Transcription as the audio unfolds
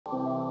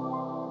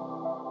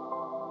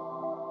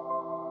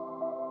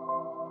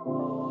Bienvenidos,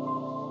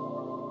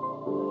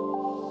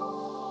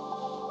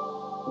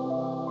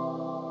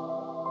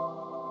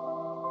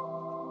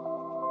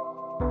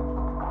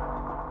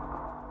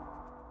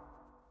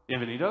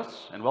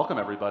 and welcome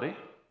everybody.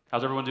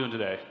 How's everyone doing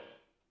today?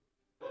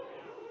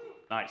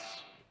 Nice.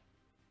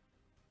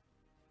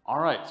 All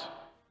right.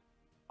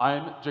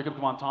 I'm Jacob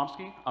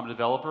Caban-Tomski. I'm a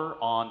developer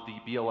on the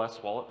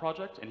BLS wallet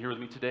project, and here with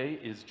me today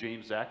is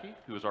James Zaki,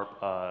 who is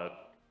our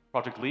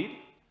project lead,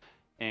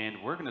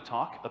 and we're going to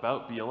talk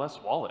about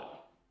BLS wallet.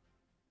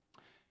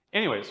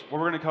 Anyways, what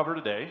we're going to cover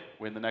today,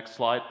 when the next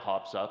slide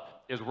pops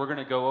up, is we're going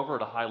to go over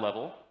at a high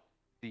level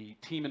the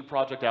team and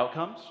project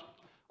outcomes,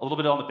 a little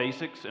bit on the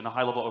basics and a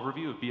high-level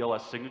overview of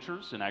BLS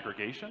signatures and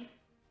aggregation.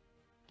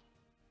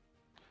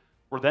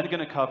 We're then going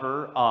to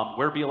cover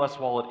where BLS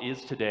Wallet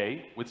is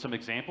today with some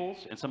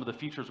examples and some of the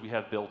features we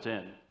have built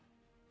in.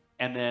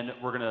 And then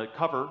we're going to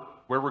cover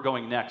where we're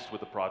going next with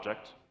the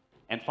project.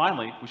 And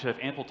finally, we should have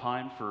ample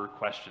time for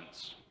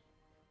questions.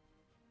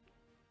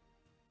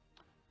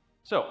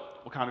 So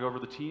we'll kind of go over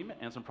the team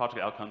and some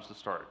project outcomes to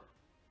start.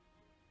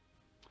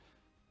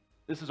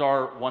 This is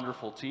our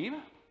wonderful team.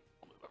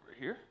 I'll move over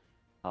here.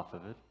 Off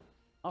of it.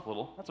 Off a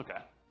little, that's okay.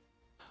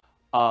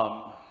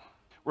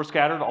 We're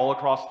scattered all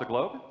across the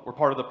globe. We're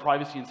part of the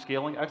Privacy and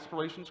Scaling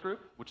Explorations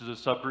Group, which is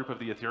a subgroup of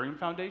the Ethereum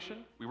Foundation.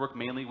 We work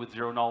mainly with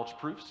zero-knowledge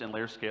proofs and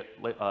layer 2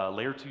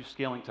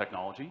 scaling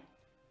technology.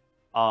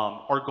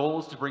 Our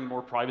goal is to bring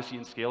more privacy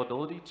and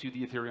scalability to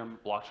the Ethereum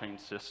blockchain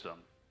system.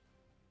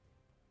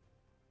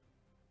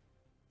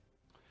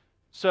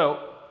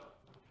 So,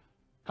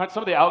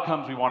 some of the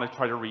outcomes we want to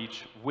try to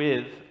reach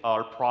with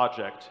our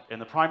project, and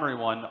the primary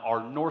one,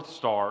 our North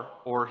Star,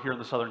 or here in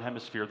the Southern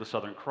Hemisphere, the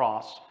Southern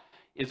Cross,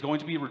 is going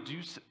to be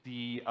reduce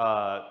the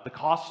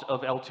cost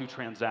of L2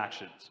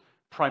 transactions,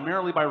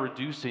 primarily by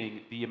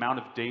reducing the amount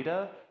of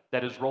data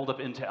that is rolled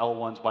up into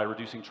L1s by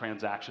reducing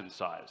transaction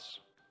size.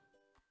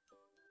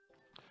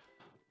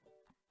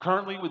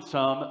 Currently, with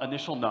some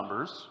initial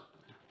numbers,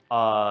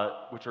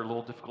 which are a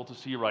little difficult to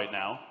see right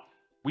now,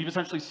 we've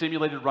essentially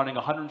simulated running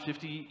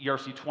 150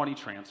 ERC20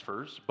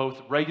 transfers, both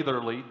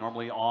regularly,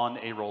 normally on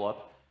a rollup,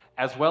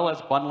 as well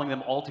as bundling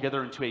them all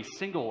together into a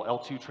single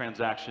L2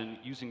 transaction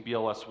using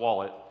BLS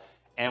Wallet.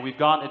 And we've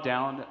gotten it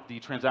down the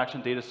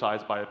transaction data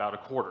size by about a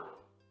quarter.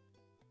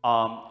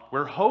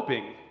 We're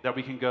hoping that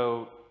we can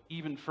go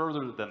even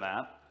further than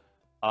that.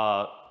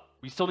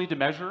 We still need to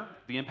measure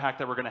the impact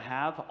that we're going to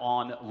have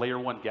on layer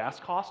 1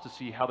 gas costs to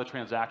see how the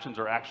transactions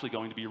are actually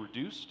going to be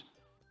reduced.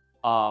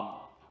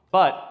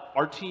 But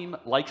our team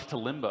likes to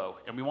limbo,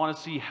 and we want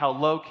to see how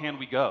low can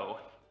we go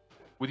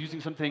with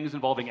using some things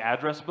involving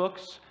address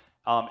books,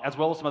 as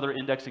well as some other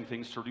indexing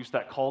things to reduce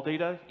that call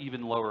data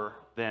even lower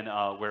than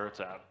where it's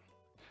at.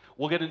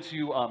 We'll get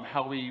into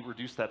how we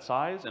reduce that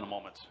size in a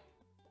moment.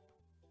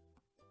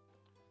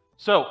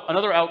 So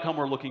another outcome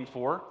we're looking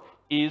for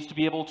is to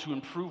be able to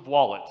improve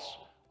wallets.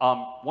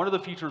 One of the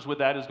features with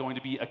that is going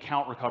to be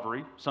account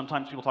recovery.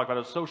 Sometimes people talk about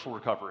it as social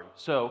recovery.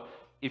 So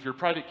if your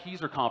private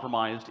keys are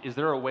compromised, is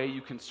there a way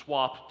you can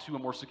swap to a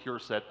more secure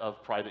set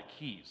of private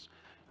keys?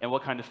 And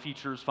what kind of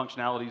features,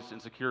 functionalities,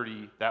 and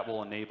security that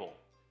will enable?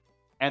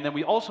 And then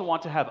we also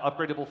want to have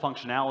upgradable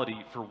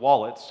functionality for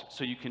wallets,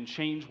 so you can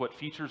change what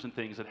features and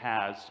things it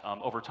has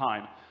over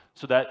time,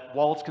 so that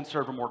wallets can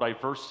serve a more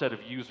diverse set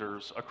of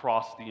users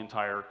across the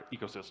entire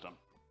ecosystem.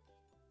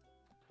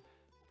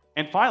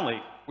 And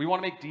finally, we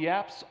want to make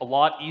dApps a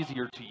lot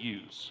easier to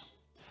use.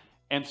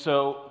 And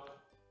so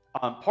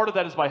part of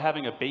that is by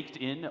having a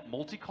baked-in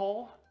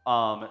multi-call,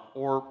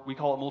 or we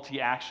call it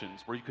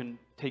multi-actions, where you can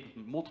take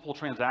multiple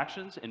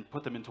transactions and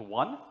put them into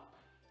one.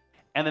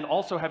 And then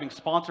also having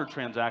sponsored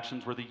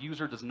transactions where the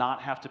user does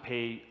not have to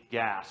pay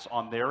gas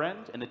on their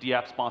end, and the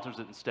dApp sponsors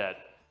it instead.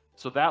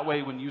 So that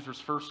way, when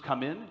users first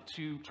come in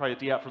to try a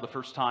dApp for the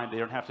first time, they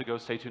don't have to go,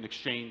 say, to an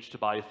exchange to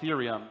buy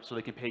Ethereum, so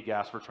they can pay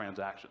gas for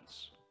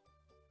transactions.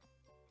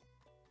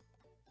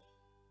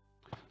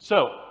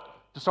 So,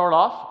 to start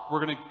off,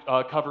 we're going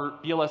to cover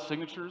BLS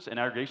signatures and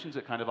aggregations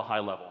at kind of a high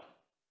level.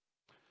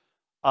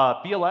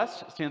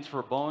 BLS stands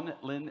for Bon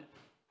Lin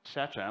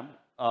Shacham,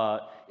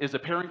 is a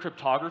pairing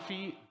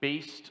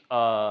cryptography-based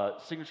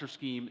signature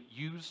scheme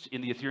used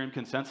in the Ethereum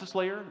consensus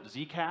layer,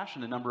 Zcash,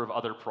 and a number of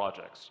other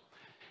projects.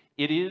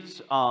 It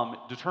is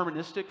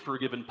deterministic for a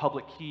given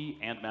public key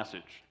and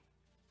message.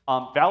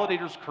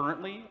 Validators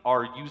currently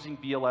are using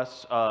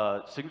BLS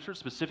signatures,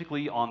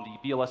 specifically on the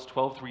BLS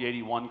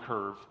 12381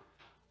 curve,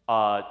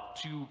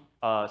 to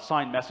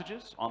sign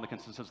messages on the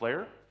consensus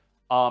layer.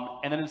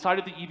 And then inside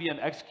of the EVM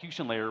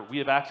execution layer, we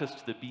have access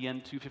to the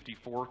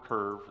BN254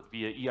 curve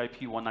via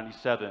EIP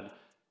 197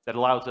 that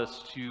allows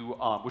us to,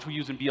 which we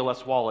use in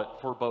BLS Wallet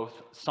for both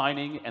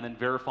signing and then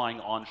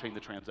verifying on-chain the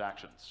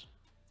transactions.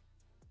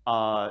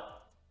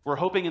 We're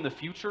hoping in the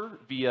future,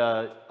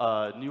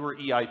 via newer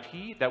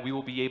EIP, that we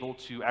will be able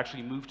to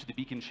actually move to the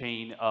Beacon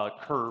Chain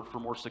curve for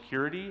more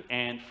security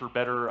and for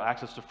better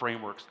access to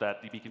frameworks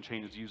that the Beacon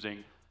Chain is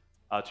using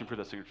to improve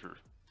that signature.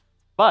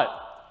 But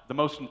the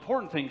most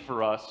important thing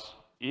for us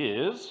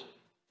is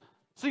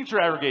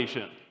signature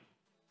aggregation.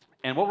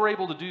 And what we're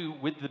able to do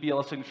with the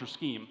BLS signature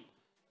scheme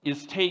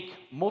is take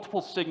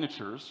multiple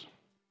signatures,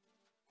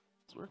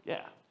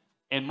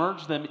 and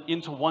merge them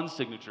into one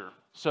signature.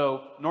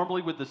 So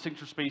normally with the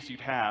signature space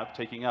you'd have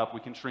taking up, we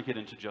can shrink it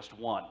into just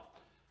one.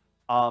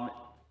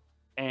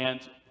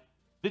 And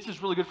this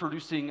is really good for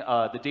reducing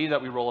the data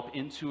that we roll up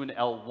into an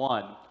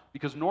L1,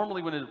 because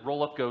normally when a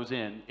rollup goes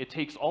in, it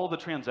takes all of the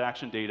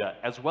transaction data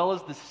as well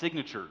as the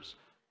signatures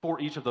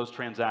for each of those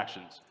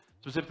transactions,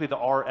 specifically the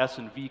R, S,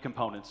 and V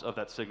components of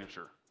that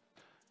signature.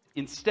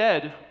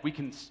 Instead, we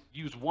can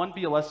use one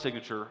BLS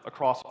signature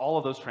across all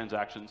of those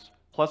transactions,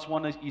 plus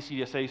one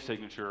ECDSA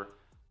signature,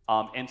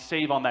 and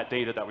save on that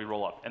data that we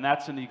roll up. And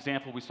that's in the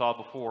example we saw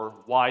before,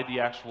 why the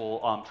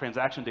actual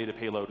transaction data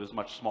payload is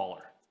much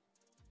smaller.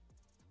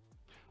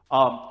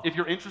 If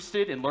you're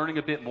interested in learning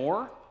a bit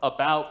more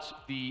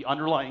about the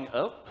underlying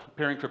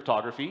pairing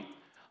cryptography,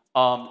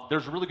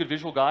 there's a really good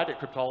visual guide at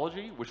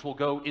Cryptology, which will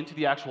go into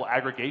the actual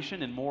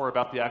aggregation and more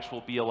about the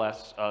actual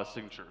BLS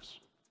signatures.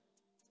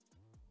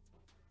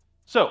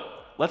 So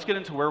let's get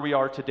into where we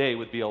are today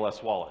with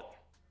BLS Wallet.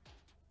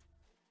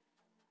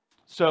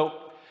 So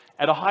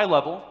at a high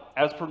level,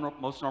 as per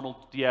most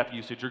normal dApp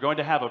usage, you're going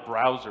to have a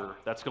browser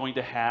that's going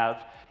to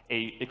have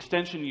an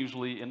extension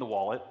usually in the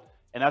wallet,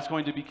 and that's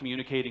going to be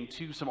communicating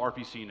to some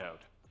RPC node.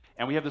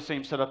 And we have the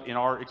same setup in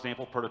our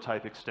example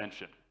prototype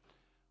extension.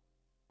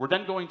 We're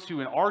then going to,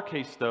 in our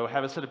case though,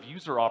 have a set of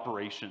user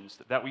operations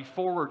that we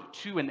forward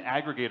to an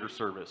aggregator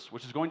service,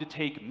 which is going to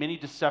take many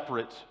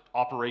separate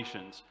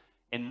operations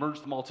and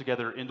merge them all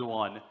together into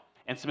one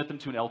and submit them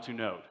to an L2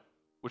 node,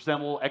 which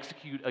then will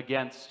execute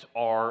against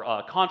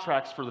our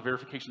contracts for the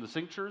verification of the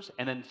signatures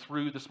and then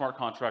through the smart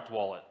contract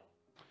wallet.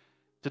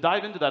 To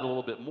dive into that a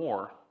little bit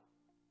more,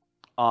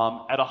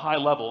 at a high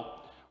level,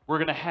 we're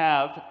going to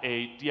have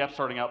a dApp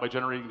starting out by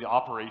generating the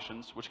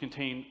operations, which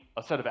contain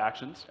a set of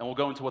actions, and we'll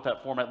go into what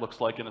that format looks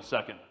like in a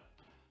second.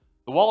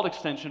 The wallet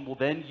extension will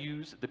then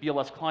use the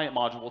BLS client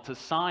module to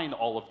sign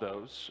all of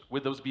those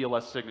with those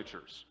BLS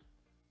signatures.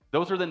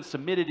 Those are then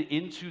submitted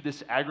into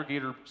this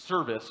aggregator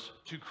service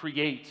to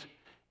create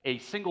a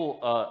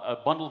single a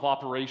bundle of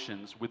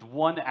operations with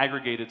one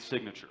aggregated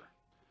signature.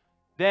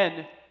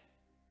 Then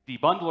the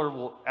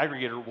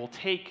aggregator will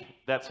take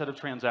that set of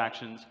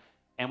transactions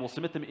and we'll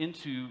submit them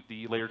into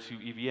the layer 2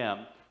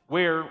 EVM,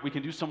 where we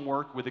can do some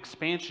work with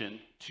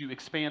expansion to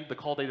expand the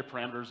call data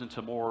parameters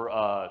into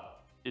more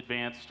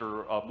advanced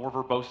or more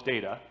verbose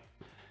data.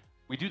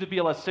 We do the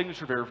BLS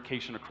signature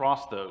verification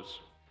across those.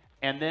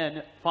 And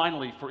then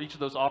finally, for each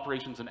of those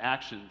operations and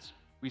actions,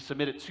 we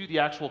submit it to the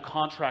actual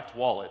contract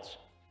wallets.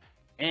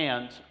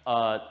 And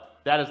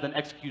that is then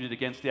executed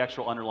against the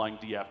actual underlying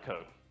dApp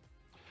code.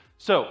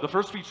 So the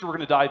first feature we're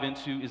going to dive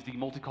into is the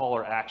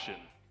multi-caller action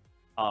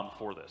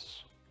for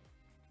this.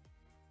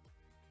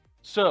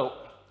 So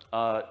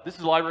this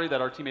is a library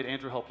that our teammate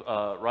Andrew helped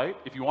write.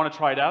 If you want to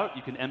try it out,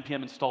 you can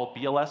npm install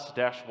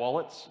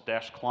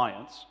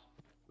bls-wallets-clients.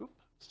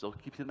 Still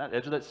keeping that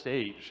edge of that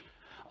stage.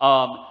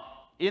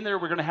 In there,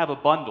 we're going to have a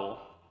bundle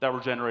that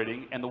we're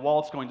generating, and the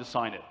wallet's going to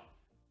sign it.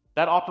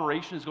 That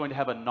operation is going to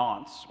have a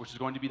nonce, which is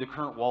going to be the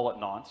current wallet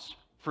nonce.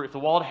 For if the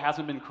wallet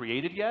hasn't been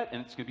created yet,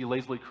 and it's going to be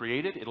lazily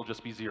created, it'll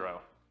just be 0.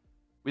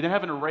 We then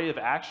have an array of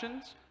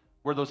actions,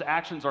 where those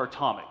actions are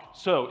atomic.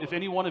 So if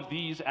any one of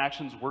these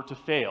actions were to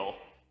fail,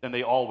 then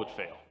they all would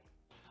fail.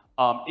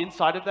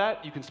 Inside of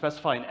that, you can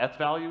specify an eth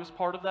value as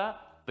part of that,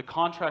 the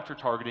contract you're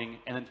targeting,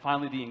 and then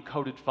finally the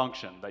encoded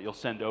function that you'll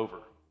send over.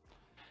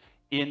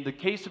 In the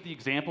case of the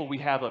example we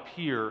have up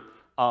here,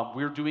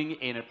 we're doing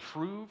an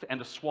approve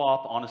and a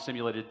swap on a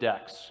simulated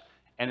DEX.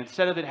 And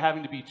instead of it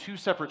having to be 2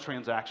 separate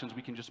transactions,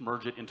 we can just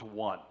merge it into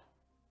one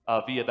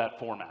via that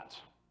format.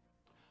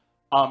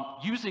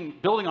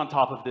 Building on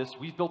top of this,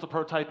 we've built a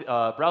prototype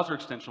browser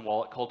extension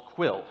wallet called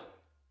Quill.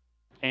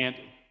 And,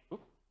 too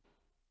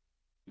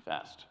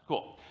fast,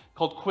 cool.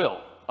 Called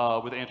Quill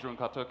with Andrew and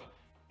Katuk.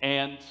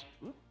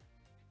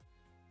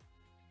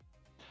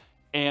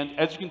 And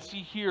as you can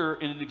see here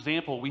in an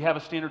example, we have a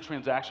standard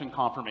transaction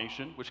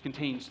confirmation, which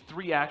contains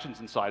 3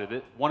 actions inside of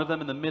it, one of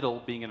them in the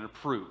middle being an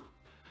approve.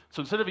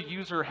 So instead of a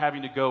user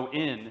having to go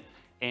in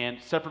and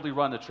separately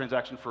run a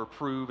transaction for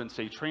approve and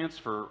say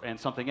transfer and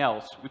something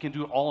else, we can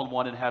do it all in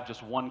one and have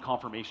just one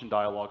confirmation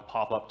dialog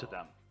pop up to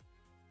them.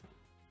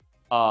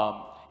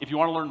 If you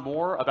want to learn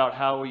more about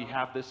how we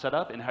have this set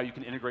up and how you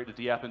can integrate the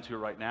dApp into it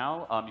right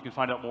now, you can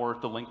find out more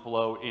at the link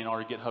below in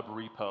our GitHub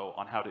repo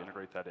on how to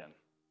integrate that in.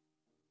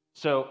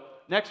 So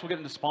next, we'll get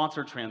into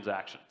sponsored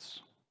transactions.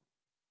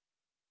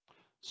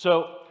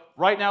 So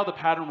right now, the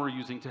pattern we're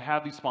using to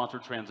have these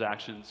sponsored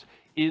transactions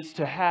is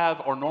to have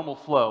our normal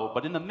flow,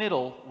 but in the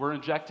middle, we're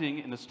injecting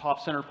in this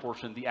top center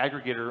portion an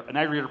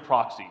aggregator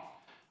proxy,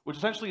 which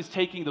essentially is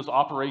taking those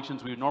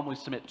operations we would normally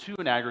submit to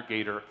an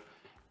aggregator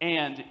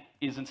and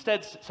is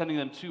instead sending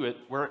them to it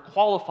where it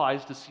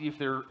qualifies to see if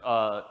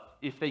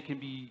they can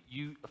be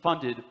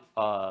funded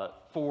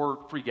for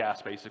free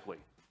gas, basically.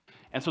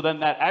 And so then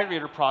that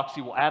aggregator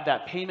proxy will add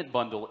that payment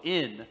bundle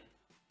in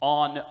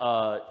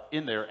there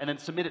and then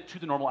submit it to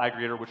the normal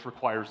aggregator, which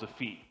requires a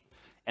fee.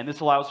 And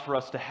this allows for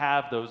us to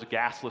have those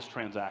gasless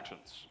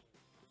transactions.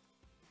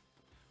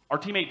 Our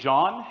teammate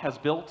John has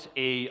built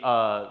a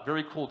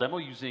very cool demo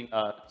using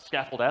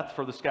Scaffold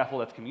for the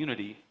Scaffold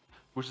community,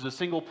 which is a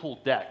single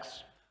pool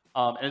DEX.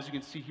 And as you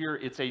can see here,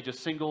 it's a just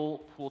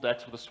single pool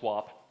DEX with a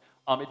swap.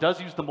 It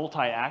does use the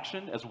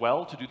multi-action as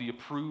well to do the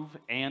approve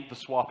and the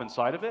swap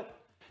inside of it.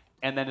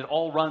 And then it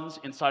all runs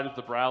inside of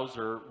the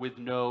browser with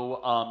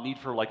no need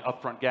for like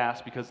upfront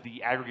gas because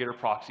the aggregator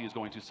proxy is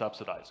going to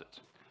subsidize it.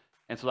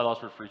 And so that allows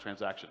for a free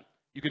transaction.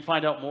 You can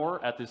find out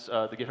more at this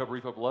the GitHub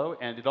repo below,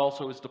 and it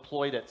also is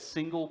deployed at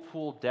single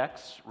pool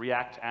DEX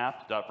react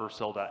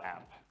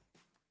app.vercel.app.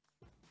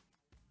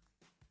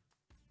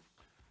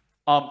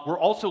 We're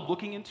also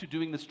looking into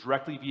doing this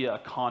directly via a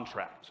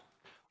contract.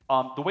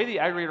 The way the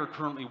aggregator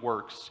currently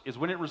works is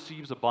when it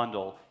receives a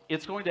bundle,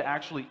 it's going to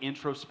actually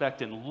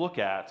introspect and look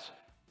at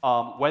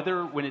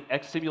whether when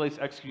it simulates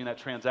executing that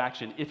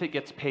transaction, if it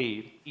gets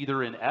paid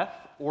either in ETH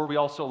or we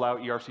also allow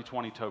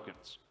ERC20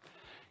 tokens.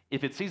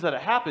 If it sees that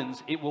it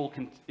happens, it will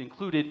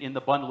include it in the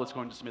bundle it's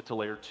going to submit to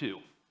layer 2.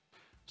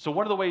 So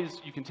one of the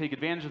ways you can take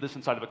advantage of this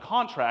inside of a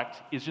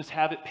contract is just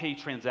have it pay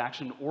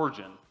transaction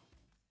origin,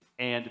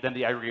 and then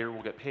the aggregator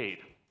will get paid.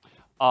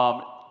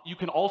 You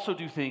can also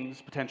do things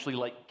potentially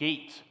like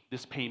gate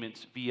this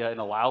payment via an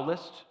allow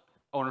list,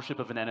 ownership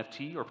of an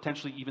NFT, or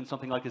potentially even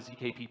something like a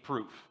ZKP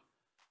proof,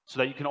 so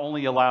that you can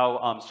only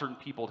allow certain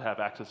people to have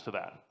access to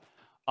that.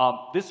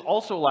 This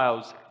also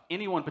allows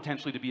anyone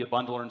potentially to be a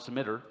bundler and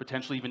submitter,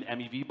 potentially even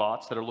MEV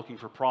bots that are looking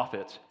for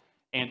profit,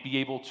 and be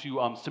able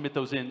to submit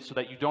those in so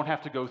that you don't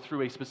have to go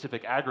through a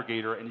specific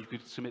aggregator and you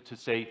could submit to,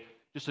 say,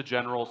 just a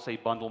general, say,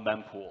 bundle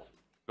mempool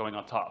going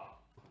on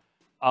top.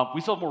 We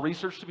still have more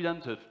research to be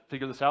done to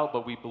figure this out,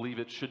 but we believe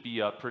it should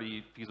be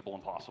pretty feasible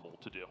and possible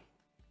to do.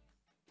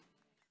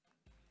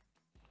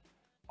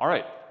 All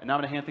right, and now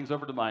I'm going to hand things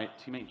over to my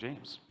teammate,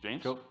 James.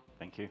 James? Cool,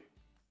 thank you.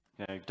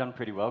 Yeah, you've done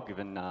pretty well,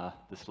 given the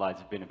slides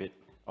have been a bit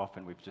off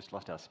and we've just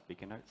lost our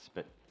speaker notes,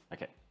 but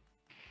okay.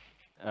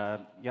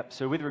 Yep,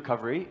 so with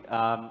recovery,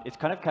 it's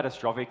kind of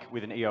catastrophic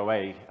with an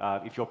EOA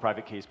if your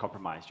private key is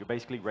compromised. You're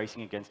basically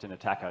racing against an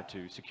attacker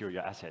to secure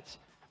your assets.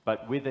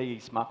 But with a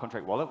smart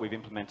contract wallet, we've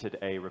implemented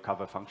a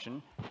recover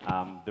function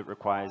that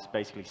requires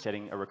basically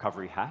setting a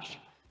recovery hash.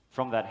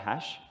 From that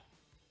hash,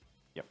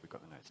 yep, we've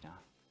got the notes now,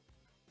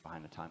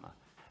 behind the timer.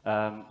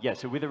 Yeah,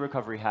 so with a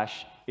recovery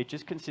hash, it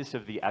just consists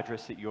of the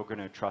address that you're going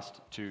to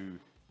trust to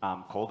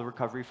call the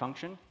recovery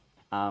function,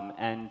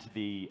 and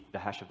the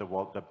hash of the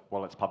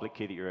wallet's public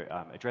key that you're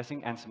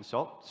addressing, and some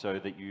salt, so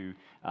that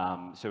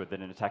so that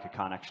an attacker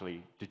can't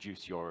actually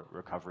deduce your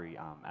recovery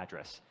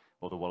address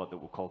or the wallet that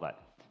will call that.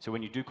 So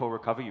when you do call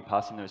recover, you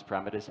pass in those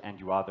parameters, and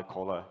you are the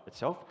caller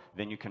itself.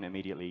 Then you can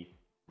immediately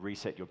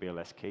reset your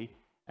BLS key,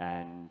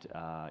 and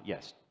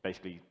yes,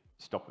 basically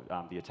stop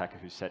the attacker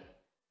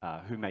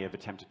who may have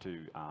attempted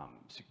to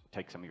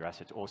take some of your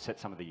assets or set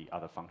some of the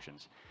other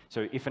functions.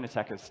 So if an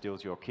attacker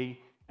steals your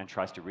key and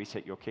tries to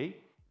reset your key,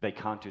 they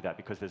can't do that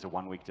because there's a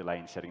 1-week delay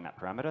in setting that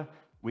parameter.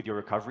 With your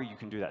recovery, you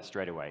can do that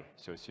straight away.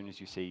 So as soon as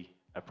you see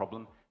a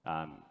problem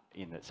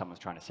in that someone's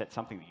trying to set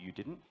something that you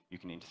didn't, you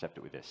can intercept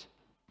it with this.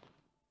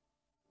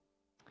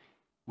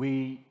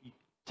 We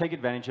take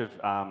advantage of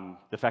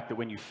the fact that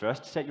when you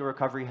first set your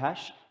recovery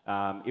hash,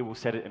 it will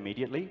set it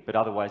immediately, but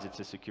otherwise it's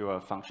a secure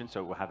function,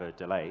 so it will have a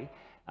delay.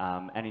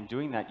 And in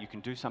doing that, you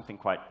can do something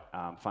quite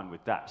fun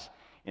with dApps,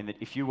 in that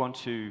if you want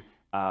to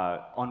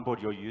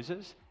onboard your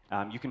users,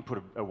 you can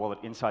put a wallet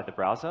inside the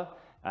browser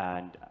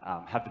and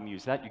have them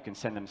use that. You can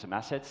send them some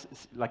assets,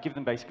 like give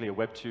them basically a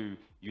Web 2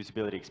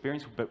 usability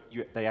experience, but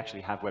they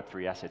actually have Web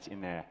 3 assets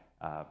in their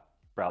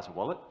browser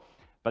wallet.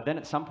 But then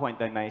at some point,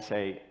 they may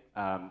say,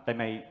 they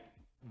may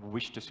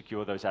wish to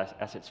secure those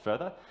assets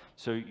further.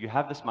 So you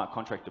have the smart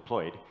contract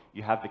deployed,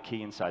 you have the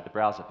key inside the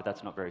browser, but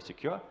that's not very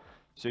secure.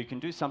 So you can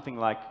do something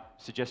like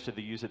suggest to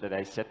the user that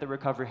they set the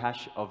recovery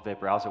hash of their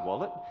browser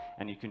wallet,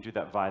 and you can do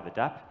that via the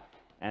dApp.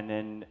 And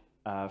then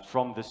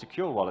from the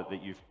secure wallet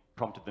that you've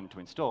prompted them to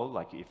install,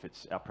 like if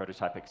it's our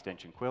prototype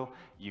extension Quill,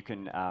 you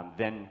can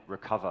then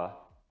recover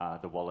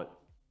the wallet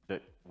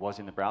that was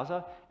in the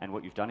browser. And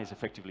what you've done is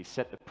effectively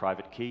set the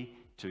private key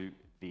to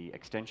the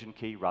extension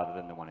key rather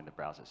than the one in the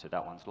browser. So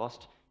that one's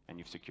lost, and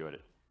you've secured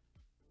it.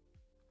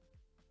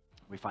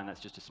 We find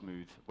that's just a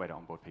smooth way to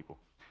onboard people.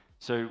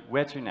 So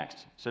where to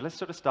next? So let's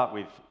sort of start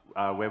with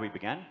where we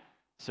began.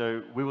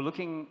 So we were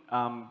looking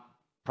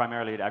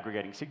primarily at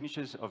aggregating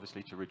signatures,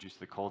 obviously to reduce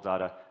the call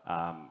data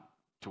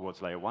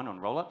towards layer 1 on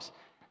rollups.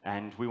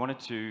 And we wanted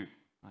to,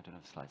 I don't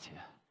have the slides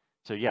here.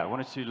 So yeah, I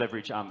wanted to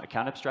leverage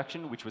account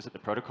abstraction, which was at the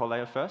protocol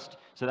layer first.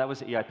 So that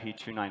was EIP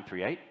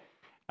 2938.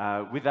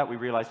 With that, we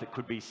realized there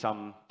could be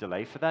some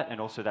delay for that, and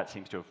also that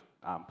seems to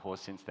have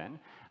paused since then.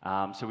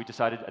 So we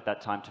decided at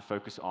that time to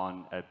focus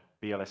on a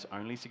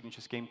BLS-only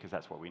signature scheme, because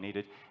that's what we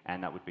needed,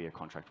 and that would be a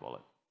contract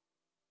wallet.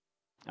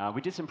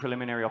 We did some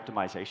preliminary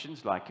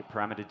optimizations like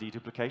parameter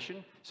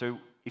deduplication. So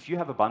if you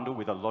have a bundle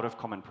with a lot of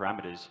common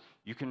parameters,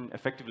 you can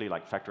effectively,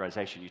 like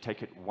factorization, you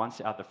take it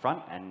once out the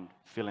front and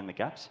fill in the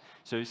gaps.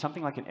 So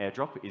something like an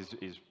airdrop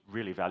is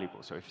really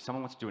valuable. So if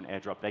someone wants to do an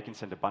airdrop, they can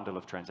send a bundle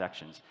of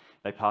transactions.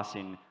 They pass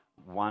in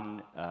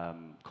one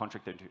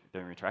contract that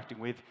they're interacting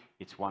with,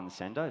 it's one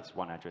sender, it's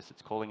one address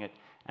it's calling it,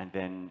 and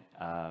then,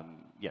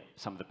 yeah,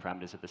 some of the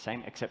parameters are the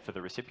same except for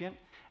the recipient.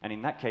 And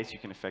in that case, you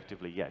can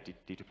effectively, yeah,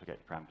 deduplicate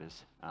the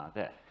parameters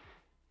there.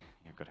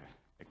 You've got to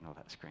ignore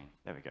that screen.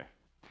 There we go.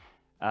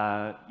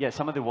 Yeah,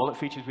 some of the wallet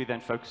features we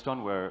then focused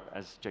on were,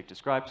 as Jake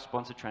described,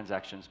 sponsored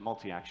transactions,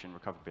 multi-action,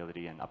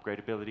 recoverability, and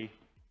upgradability.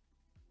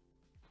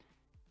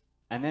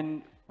 And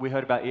then we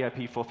heard about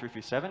EIP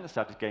 4337 that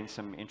started to gain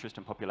some interest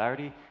and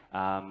popularity.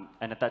 And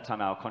at that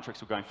time, our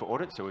contracts were going for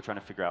audit, so we're trying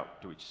to figure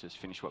out, do we just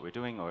finish what we're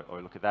doing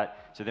or look at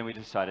that? So then we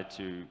decided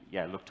to,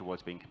 yeah, look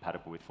towards being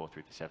compatible with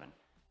 4337.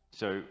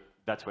 So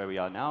that's where we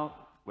are now.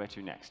 Where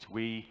to next?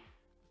 We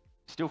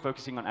still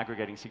focusing on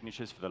aggregating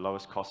signatures for the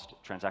lowest cost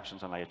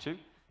transactions on layer 2.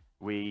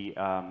 We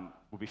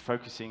will be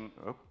focusing,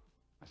 oh,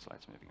 my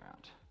slide's moving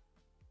around.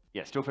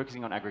 Yeah, still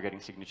focusing on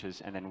aggregating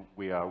signatures, and then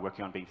we are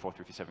working on being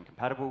 4337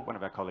 compatible. One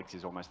of our colleagues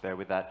is almost there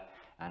with that,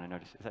 and I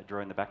noticed, is that Drew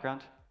in the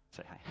background?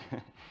 Say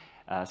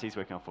hi. So he's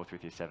working on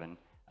 4337.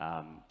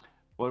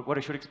 What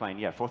I should explain,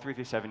 yeah,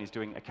 4337 is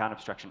doing account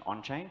abstraction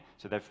on-chain,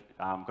 so they've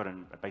got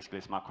basically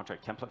a smart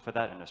contract template for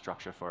that and a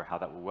structure for how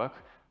that will work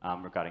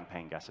regarding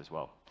paying gas as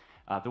well.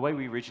 The way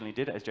we originally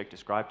did it, as Jake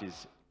described,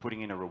 is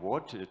putting in a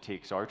reward to the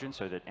TX origin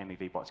so that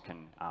MEV bots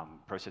can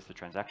process the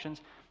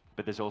transactions.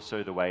 But there's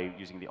also the way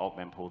using the alt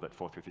mempool that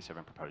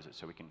 4337 proposes,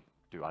 so we can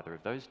do either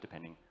of those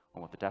depending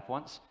on what the dApp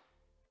wants.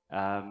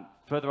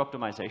 Further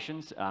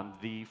optimizations,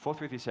 the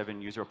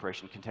 4337 user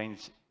operation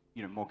contains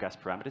more gas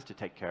parameters to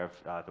take care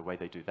of the way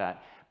they do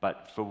that.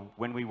 But for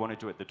when we want to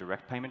do it the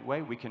direct payment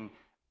way, we can,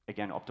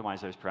 again,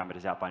 optimize those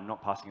parameters out by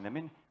not passing them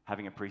in,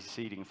 having a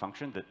preceding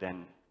function that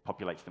then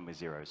populates them with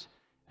zeros.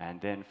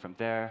 And then from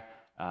there,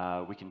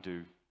 we can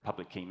do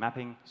public key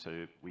mapping.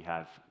 So we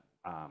have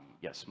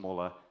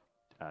smaller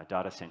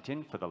data sent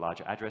in for the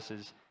larger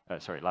addresses,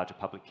 larger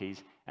public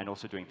keys, and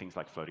also doing things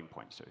like floating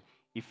points. So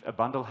if a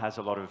bundle has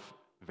a lot of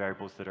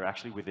variables that are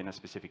actually within a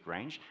specific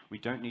range, we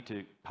don't need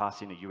to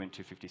pass in a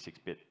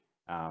UN256-bit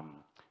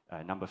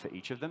number for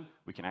each of them.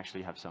 We can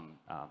actually have some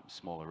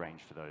smaller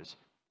range for those.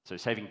 So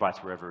saving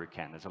bytes wherever we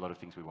can. There's a lot of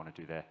things we want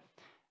to do there.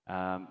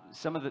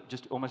 Some of the,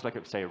 just almost like,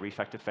 say, a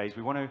refactor phase,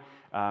 we want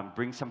to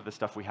bring some of the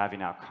stuff we have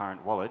in our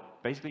current wallet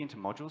basically into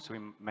modules, so we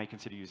may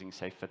consider using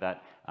Safe for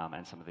that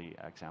and some of the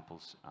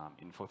examples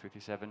in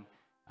 4337.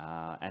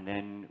 And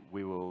then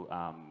we will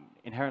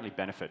inherently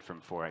benefit from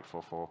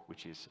 4844,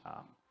 which is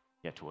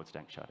towards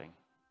dank sharding.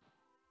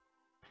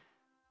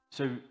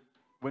 So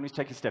when we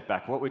take a step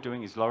back, what we're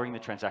doing is lowering the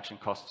transaction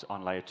costs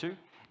on layer 2.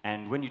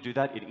 And when you do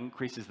that, it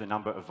increases the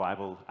number of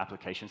viable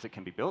applications that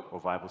can be built or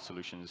viable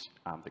solutions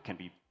that can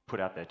be put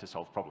out there to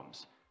solve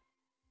problems.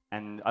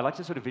 And I like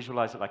to sort of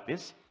visualize it like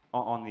this.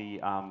 On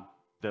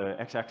the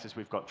x-axis,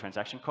 we've got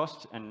transaction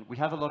costs, and we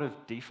have a lot of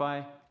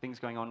DeFi things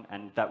going on,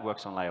 and that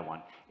works on layer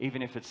 1.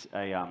 Even if it's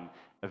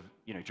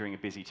during a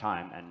busy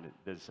time and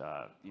there's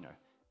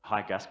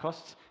high gas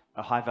costs,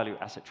 a high-value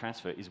asset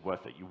transfer is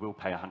worth it. You will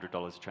pay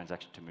 $100 a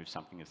transaction to move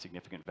something of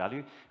significant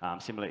value.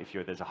 Similar, if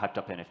there's a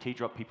hyped-up NFT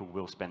drop, people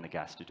will spend the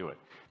gas to do it.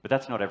 But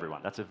that's not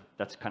everyone.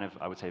 That's kind of,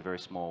 I would say, a very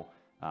small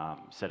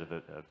set of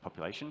the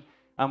population.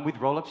 With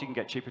rollups, you can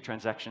get cheaper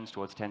transactions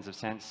towards tens of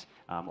cents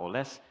or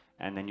less,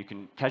 and then you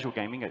can, casual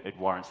gaming, it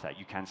warrants that.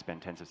 You can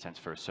spend tens of cents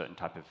for a certain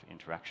type of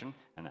interaction,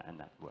 and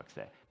that works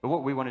there. But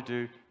what we want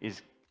to do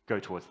is go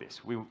towards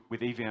this.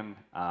 With EVM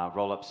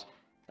rollups,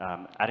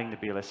 adding the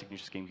BLS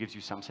signature scheme gives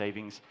you some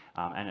savings,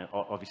 and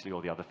obviously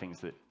all the other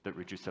things that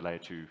reduce the layer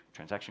 2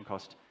 transaction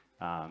cost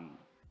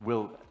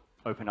will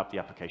open up the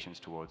applications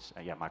towards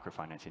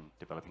microfinance in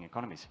developing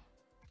economies.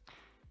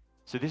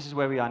 So this is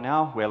where we are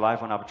now. We're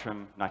live on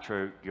Arbitrum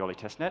Nitro Gioli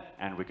testnet,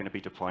 and we're going to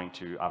be deploying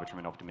to Arbitrum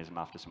and Optimism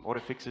after some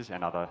audit fixes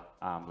and other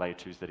layer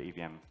 2s that are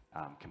EVM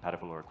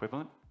compatible or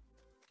equivalent.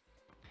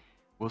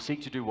 We'll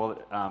seek to do wallet,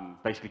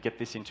 basically get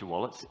this into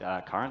wallets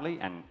currently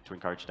and to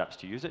encourage dApps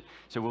to use it.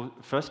 So we'll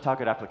first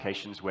target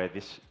applications where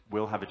this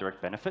will have a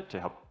direct benefit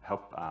to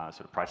help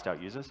sort of priced out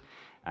users,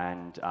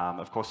 and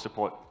of course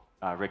support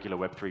regular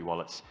Web3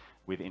 wallets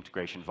with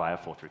integration via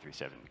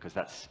 4337, because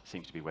that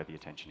seems to be where the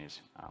attention is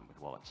with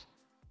wallets.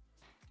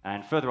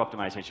 And further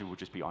optimization will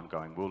just be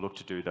ongoing. We'll look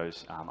to do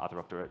those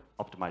other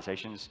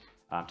optimizations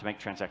to make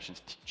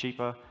transactions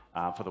cheaper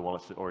for the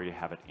wallets that already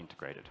have it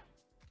integrated.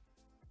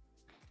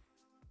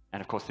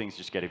 And of course, things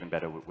just get even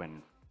better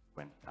when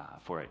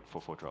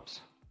 4844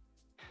 drops.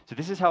 So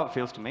this is how it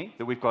feels to me,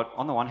 that we've got,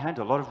 on the one hand,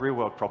 a lot of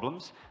real-world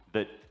problems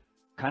that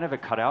kind of are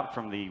cut out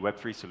from the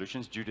Web3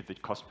 solutions due to the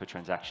cost per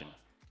transaction.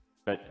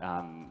 But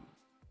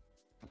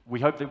we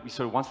hope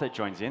that once that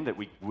joins in, that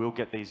we will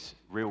get these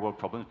real-world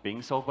problems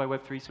being solved by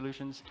Web3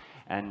 solutions.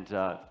 And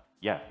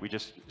we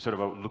just sort of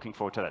are looking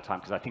forward to that time,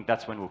 because I think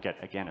that's when we'll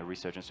get, again, a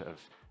resurgence of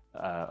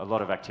a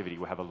lot of activity.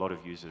 We'll have a lot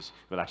of users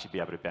who will actually be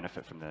able to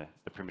benefit from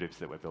the primitives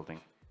that we're building,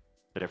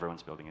 that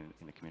everyone's building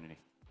in the community.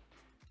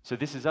 So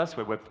this is us.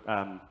 We're Web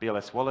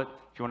BLS Wallet.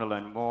 If you want to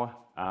learn more,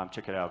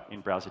 check out our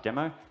in-browser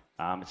demo.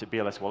 It's at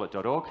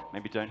blswallet.org.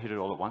 Maybe don't hit it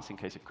all at once in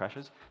case it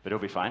crashes, but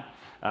it'll be fine.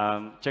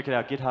 Check it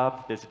out,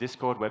 GitHub. There's a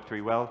Discord,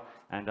 Web3 Well.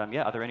 And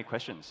yeah, are there any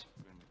questions?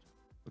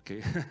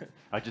 Okay.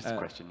 Just a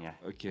question, yeah.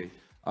 Okay.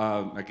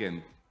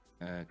 Again,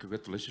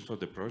 congratulations for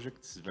the project.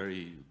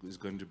 It's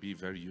going to be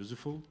very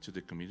useful to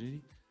the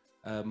community.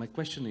 My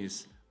question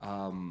is,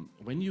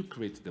 when you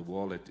create the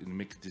wallet and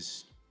make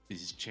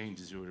these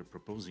changes you're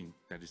proposing,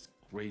 that is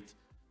great.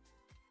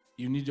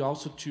 You need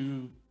also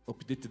to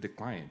update the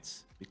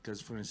clients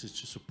because, for instance,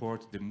 to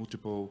support the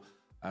multiple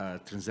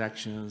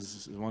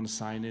transactions, you want to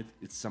sign it.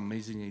 It's an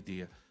amazing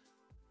idea.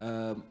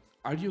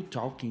 Are you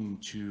talking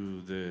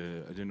to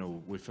the, I don't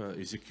know, with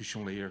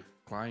execution layer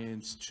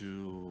clients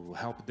to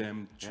help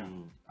them to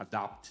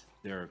adapt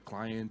their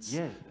clients?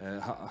 Yeah.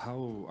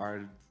 How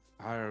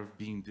are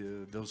being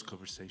those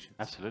conversations?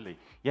 Absolutely.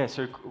 Yeah,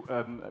 so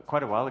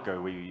quite a while ago,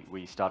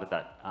 we started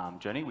that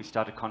journey. We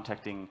started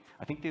contacting,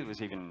 I think it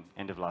was even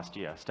end of last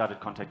year, started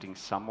contacting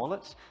some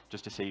wallets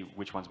just to see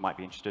which ones might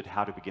be interested,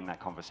 how to begin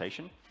that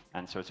conversation.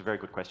 And so it's a very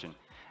good question.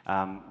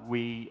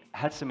 We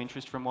had some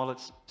interest from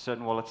wallets.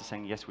 Certain wallets are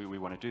saying, yes, we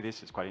want to do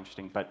this. It's quite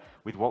interesting. But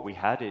with what we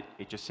had,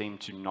 it just seemed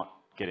to not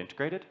get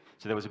integrated.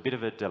 So there was a bit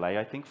of a delay,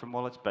 I think, from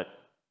wallets, but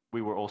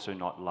we were also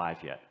not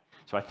live yet.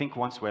 So I think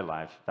once we're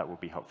live, that will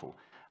be helpful.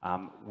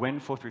 When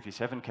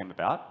 4337 came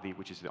about,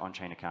 which is the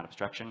on-chain account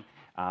abstraction,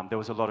 there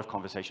was a lot of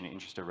conversation and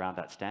interest around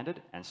that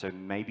standard. And so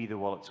maybe the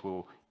wallets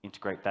will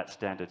integrate that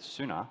standard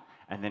sooner,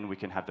 and then we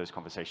can have those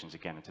conversations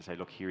again and to say,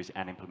 look, here is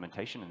an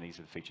implementation, and these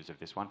are the features of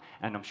this one.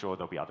 And I'm sure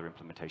there'll be other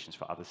implementations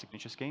for other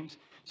signature schemes.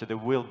 So there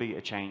will be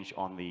a change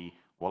on the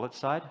wallet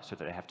side so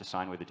that they have to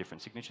sign with a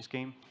different signature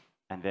scheme.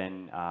 And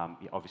then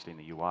obviously in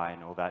the UI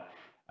and all that.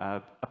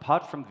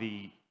 Apart from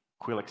the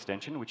Quill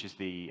extension, which is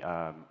the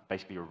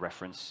basically a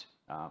reference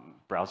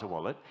browser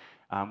wallet,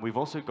 we've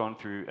also gone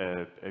through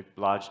a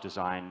large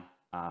design,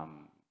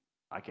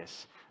 I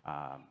guess,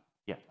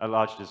 a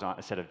large design,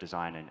 a set of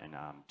design, and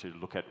to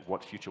look at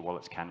what future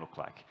wallets can look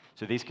like.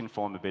 So these can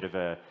form a bit of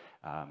a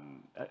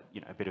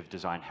bit of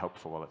design help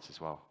for wallets as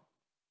well.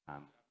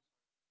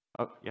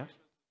 Oh yeah.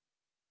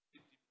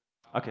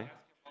 Okay.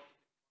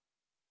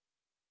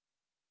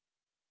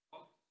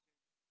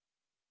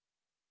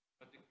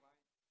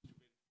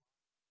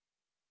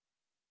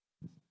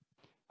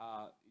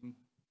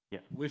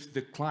 With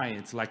the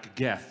clients like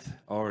Geth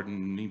or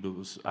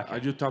Nimbus, okay. Are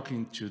you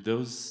talking to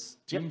those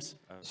teams?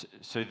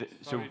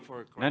 Yep.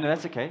 No,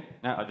 that's okay.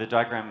 No, the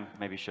diagram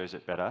maybe shows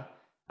it better.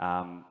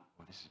 Well,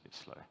 this is a bit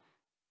slow.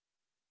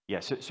 Yeah,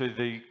 so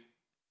the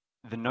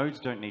nodes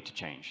don't need to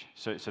change.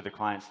 So the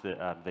clients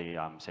that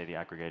say the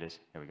aggregators.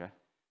 Here we go.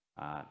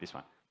 This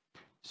one.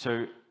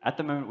 So at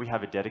the moment we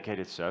have a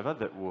dedicated server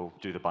that will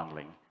do the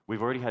bundling.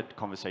 We've already had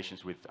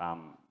conversations with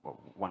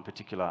one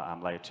particular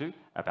layer 2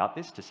 about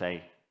this to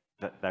say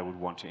that they would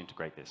want to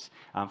integrate this.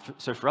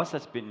 So for us,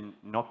 that's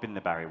not been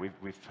the barrier.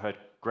 We've heard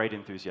great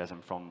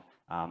enthusiasm from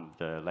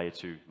the layer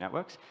 2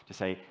 networks to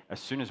say, as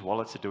soon as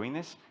wallets are doing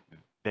this,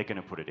 they're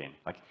going to put it in.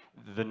 Like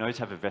the nodes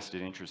have a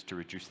vested interest to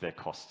reduce their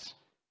costs.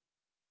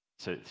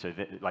 So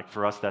like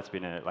for us, that's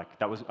been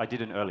I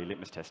did an early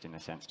litmus test in a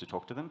sense to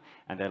talk to them,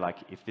 and they're like,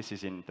 if this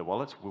is in the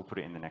wallets, we'll put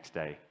it in the next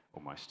day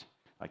almost.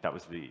 Like that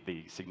was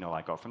the signal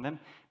I got from them.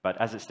 But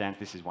as it stands,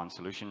 this is one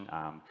solution.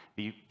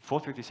 The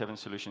 4337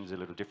 solution is a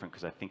little different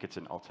because I think it's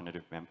an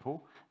alternative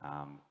mempool.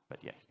 But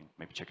yeah, you can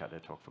maybe check out their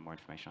talk for more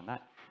information on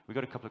that. We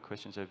got a couple of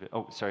questions over.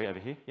 Oh, sorry, over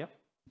here. Yep.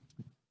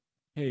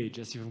 Hey,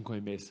 Jesse from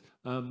Coinbase.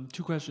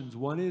 2 questions.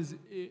 One is,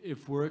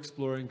 if we're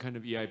exploring kind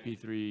of EIP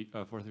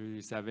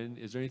 4337,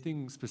 is there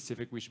anything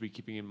specific we should be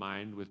keeping in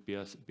mind with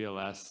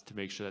BLS to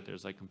make sure that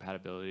there's like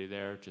compatibility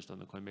there just on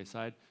the Coinbase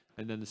side?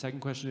 And then the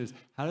second question is,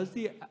 how does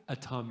the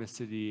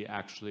atomicity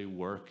actually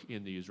work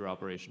in the user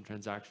operation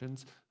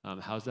transactions?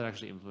 How is that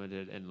actually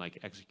implemented and like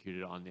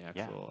executed on the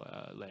actual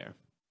layer?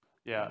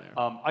 Yeah,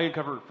 I can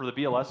cover for the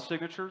BLS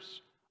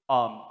signatures.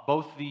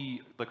 Both the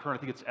current,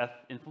 I think it's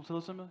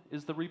Infantilism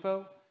is the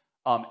repo,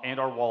 and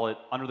our wallet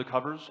under the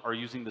covers are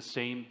using the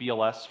same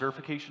BLS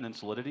verification and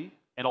solidity,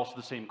 and also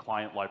the same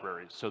client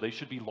libraries. So they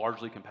should be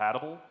largely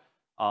compatible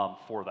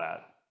for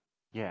that.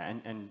 Yeah,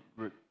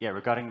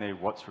 regarding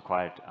what's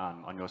required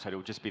on your side, it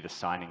will just be the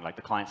signing. Like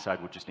the client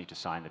side would just need to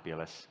sign the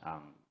BLS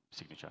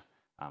signature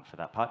for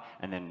that part,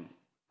 and then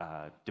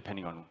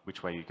depending on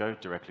which way you go,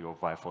 directly or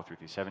via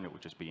 4337, it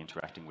would just be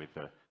interacting with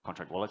the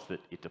contract wallets that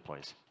it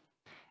deploys.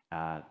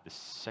 The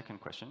second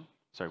question,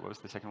 sorry, what was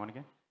the second one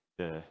again?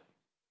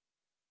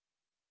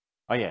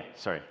 Oh yeah,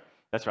 sorry,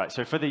 that's right.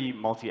 So for the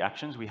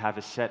multi-actions, we have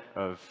a set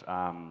of,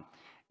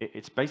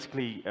 it's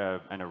basically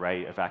an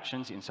array of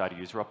actions inside a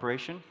user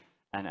operation.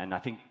 And I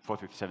think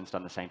 4337's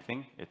done the same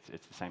thing.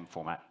 It's the same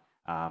format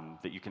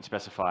that you can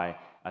specify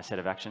a set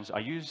of actions. I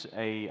use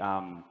it's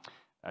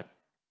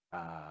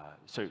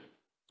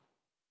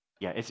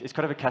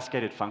kind of a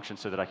cascaded function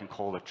so that I can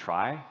call a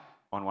try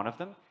on one of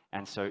them.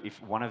 And so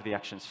if one of the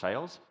actions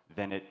fails,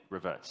 then it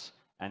reverts.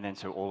 And then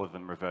so all of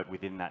them revert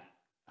within that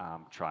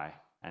try.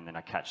 And then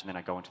I catch, and then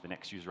I go into the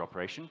next user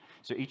operation.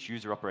 So each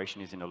user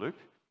operation is in a loop,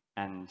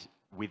 and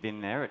within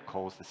there, it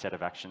calls the set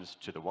of actions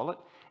to the wallet.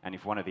 And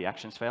if one of the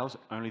actions fails,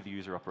 only the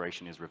user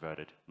operation is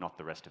reverted, not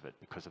the rest of it,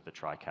 because of the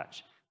try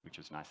catch, which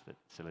was nice that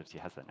Solidity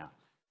has that now.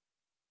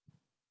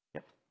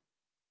 Yep.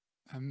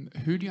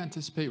 Who do you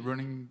anticipate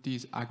running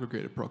these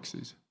aggregator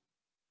proxies?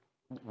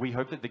 We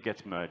hope that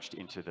gets merged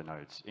into the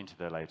nodes, into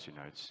the layer 2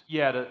 nodes.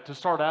 Yeah, to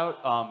start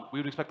out, we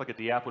would expect like a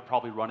dApp would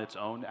probably run its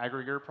own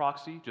aggregator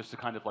proxy just to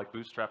kind of like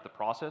bootstrap the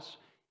process.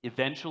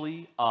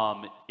 Eventually,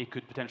 it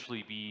could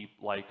potentially be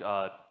like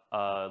a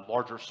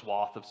larger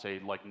swath of, say,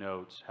 like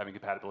nodes having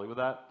compatibility with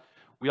that.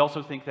 We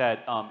also think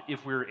that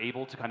if we're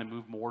able to kind of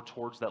move more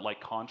towards that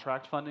like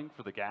contract funding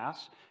for the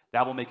gas,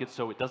 that will make it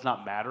so it does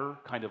not matter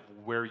kind of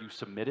where you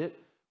submit it.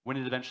 When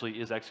it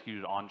eventually is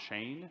executed on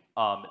chain,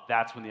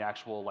 that's when the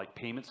actual like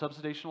payment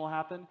subsidization will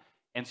happen.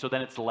 And so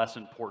then it's less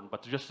important.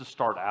 But just to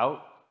start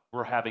out,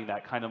 we're having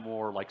that kind of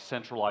more like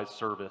centralized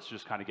service,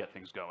 just kind of get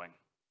things going.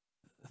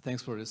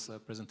 Thanks for this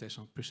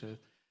presentation. Appreciate it.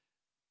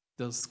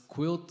 Does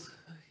Quilt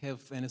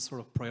have any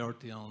sort of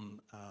priority on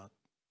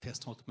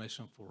test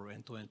automation for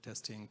end-to-end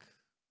testing,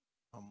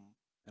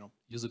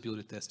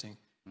 usability testing?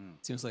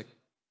 It seems like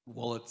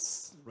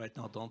wallets right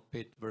now don't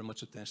pay very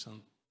much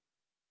attention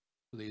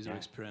to the user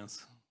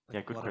experience.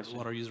 Like good question.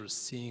 What are users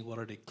seeing? What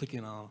are they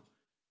clicking on?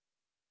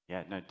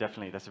 Yeah, no,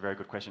 definitely. That's a very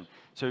good question.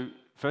 So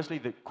firstly,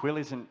 the Quill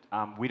isn't,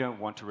 we don't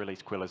want to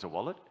release Quill as a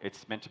wallet.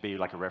 It's meant to be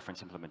like a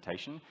reference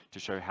implementation to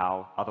show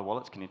how other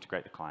wallets can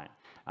integrate the client.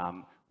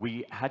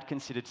 We had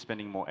considered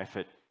spending more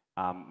effort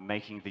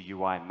making the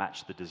UI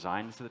match the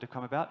designs that have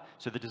come about.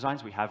 So the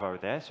designs we have are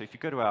there. So if you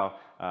go to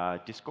our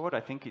Discord, I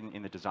think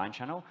in the design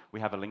channel, we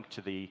have a link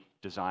to the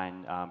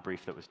design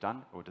brief that was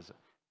done, or does it?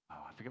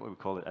 Oh, I forget what we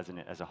call it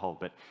as a whole,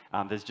 but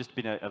there's just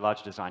been a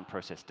large design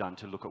process done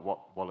to look at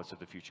what wallets of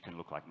the future can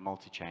look like,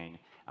 multi-chain,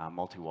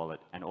 multi-wallet,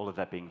 and all of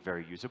that being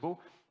very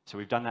usable. So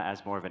we've done that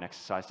as more of an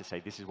exercise to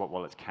say this is what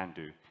wallets can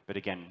do. But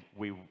again,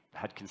 we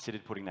had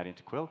considered putting that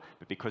into Quill,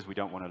 but because we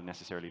don't want to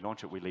necessarily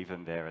launch it, we leave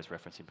them there as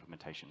reference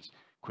implementations.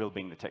 Quill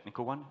being the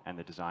technical one, and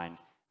the design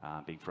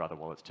being for other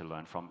wallets to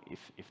learn from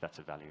if that's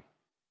of value.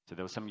 So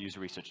there was some user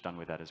research done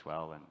with that as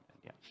well, and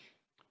yeah.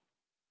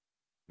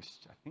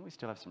 I think we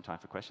still have some time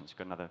for questions. We've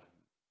got another.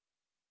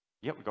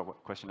 Yep, we've got a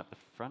question up the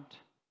front.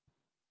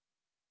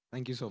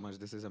 Thank you so much.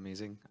 This is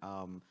amazing.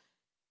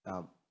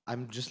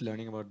 I'm just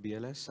learning about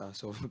BLS,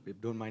 so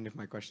don't mind if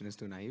my question is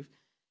too naive.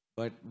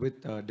 But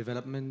with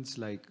developments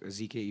like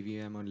ZK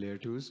EVM on layer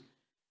 2s,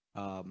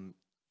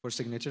 for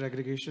signature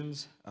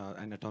aggregations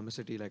and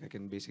atomicity, like I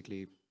can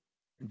basically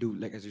do,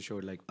 like as you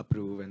showed, like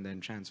approve and then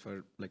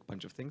transfer like a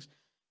bunch of things.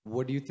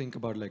 What do you think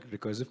about like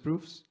recursive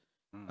proofs?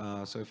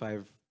 So if I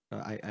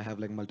have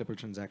like multiple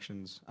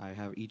transactions, I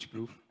have each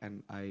proof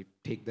and I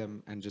take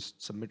them and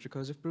just submit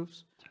recursive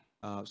proofs.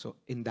 So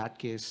in that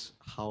case,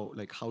 how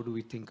do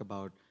we think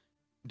about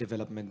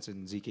developments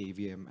in ZK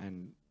EVM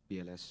and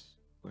BLS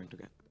going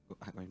together?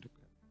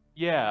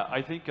 Yeah,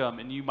 I think,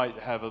 and you might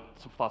have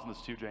some thoughts on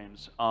this too,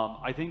 James.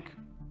 I think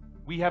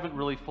we haven't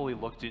really fully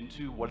looked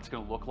into what it's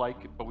going to look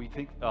like, but we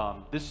think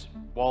this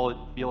wallet,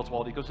 BLS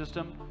wallet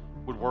ecosystem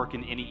would work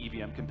in any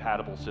EVM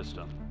compatible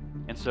system.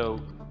 And so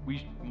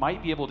we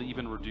might be able to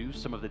even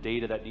reduce some of the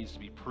data that needs to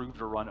be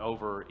proved or run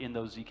over in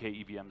those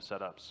ZK EVM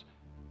setups.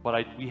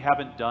 But we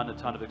haven't done a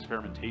ton of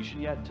experimentation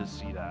yet to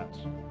see that,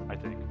 I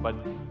think. But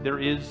there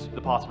is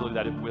the possibility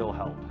that it will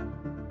help.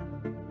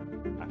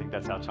 I think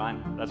that's our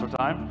time. That's our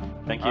time?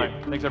 Thank you. All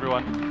right. Thanks,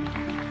 everyone.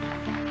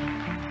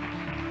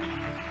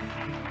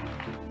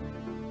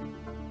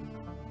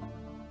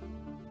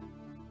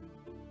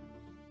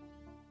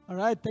 All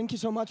right, thank you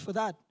so much for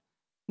that.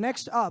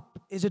 Next up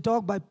is a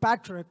talk by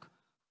Patrick,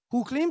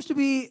 who claims to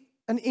be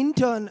an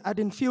intern at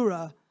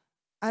Infura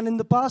and in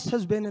the past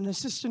has been an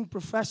assistant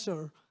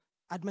professor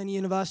at many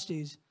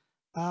universities.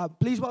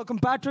 Please welcome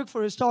Patrick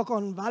for his talk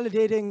on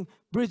validating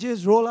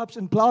bridges, rollups,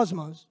 and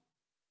plasmas.